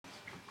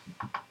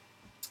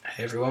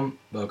Hey everyone,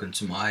 welcome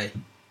to my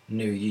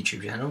new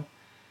YouTube channel.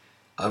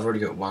 I've already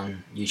got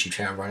one YouTube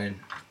channel running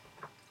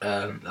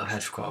that I've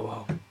had for quite a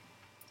while.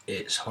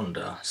 It's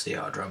Honda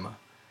CR Drummer.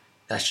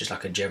 That's just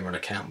like a general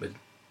account with,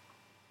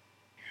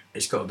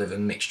 it's got a bit of a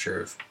mixture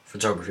of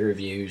photography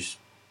reviews,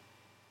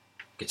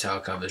 guitar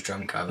covers,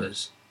 drum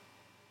covers,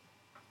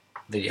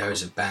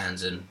 videos of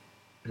bands and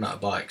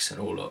motorbikes and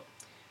all that.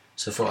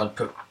 So I thought I'd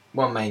put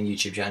one main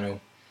YouTube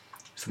channel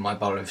for my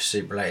bowling for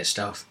soup related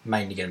stuff,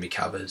 mainly going to be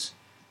covers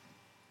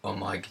on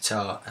my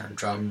guitar and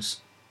drums.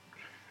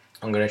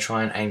 I'm going to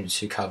try and aim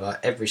to cover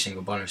every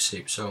single Bowling for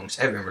Soup songs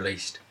ever been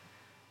released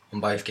on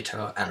both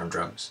guitar and on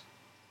drums.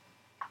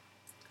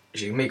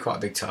 It's going to be quite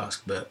a big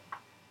task, but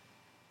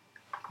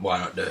why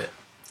not do it?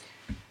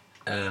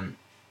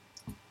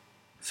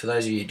 For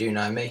those of you who do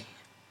know me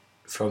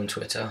from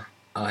Twitter,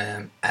 I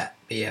am at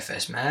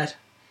BFSmad.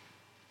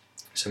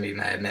 Some of you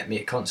may have met me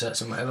at concerts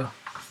and whatever.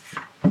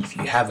 If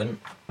you haven't,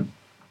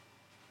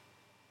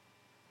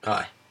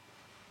 hi.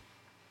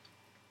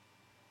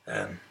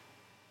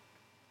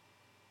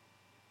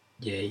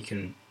 Yeah, you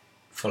can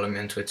follow me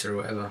on Twitter or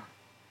whatever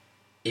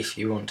if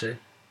you want to.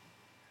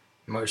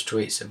 Most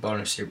tweets are Bowling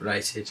for Soup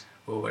related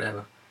or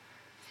whatever.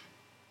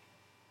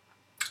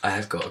 I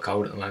have got a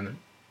cold at the moment.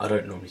 I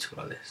don't normally talk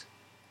like this.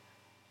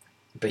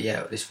 But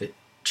yeah, this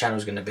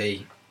channel's going to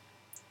be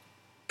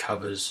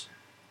covers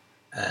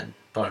and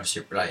Bowling for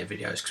Soup related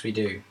videos,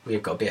 because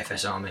we've got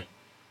BFS Army,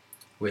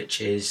 which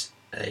is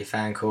a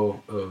fan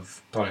corps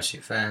of Bowling for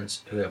Soup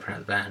fans who help out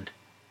the band.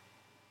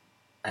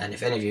 And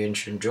if any of you are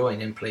interested in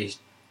joining, please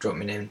drop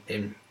me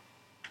in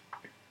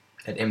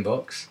an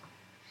inbox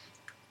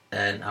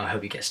and I'll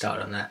help you get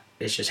started on that.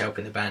 It's just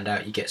helping the band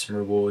out. You get some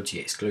rewards, you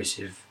get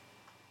exclusive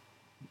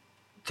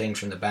things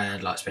from the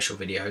band, like special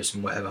videos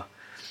and whatever.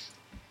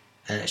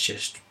 And it's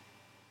just,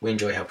 we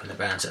enjoy helping the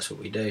bands, that's what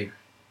we do.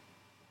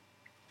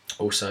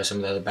 Also, some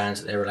of the other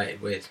bands that they're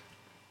related with,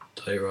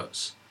 Dolly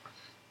Rots,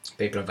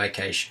 People on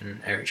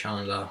Vacation, Eric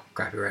Chandler,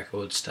 Crappy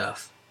Records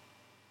stuff,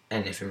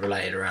 anything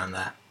related around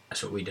that,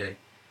 that's what we do.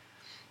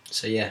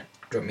 So yeah,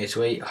 drop me a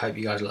tweet. I hope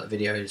you guys like the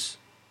videos.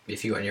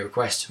 If you got any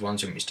requests of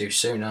ones you want me to do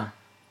sooner,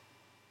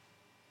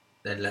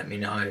 then let me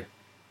know.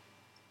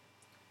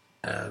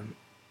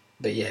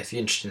 But yeah, if you're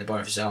interested in the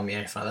Bowling for Soup Army or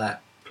anything like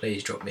that,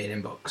 please drop me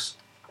an inbox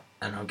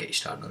and I'll get you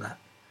started on that.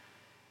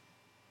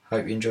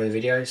 Hope you enjoy the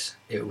videos.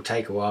 It will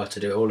take a while to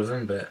do all of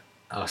them, but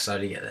I'll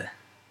slowly get there.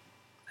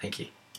 Thank you.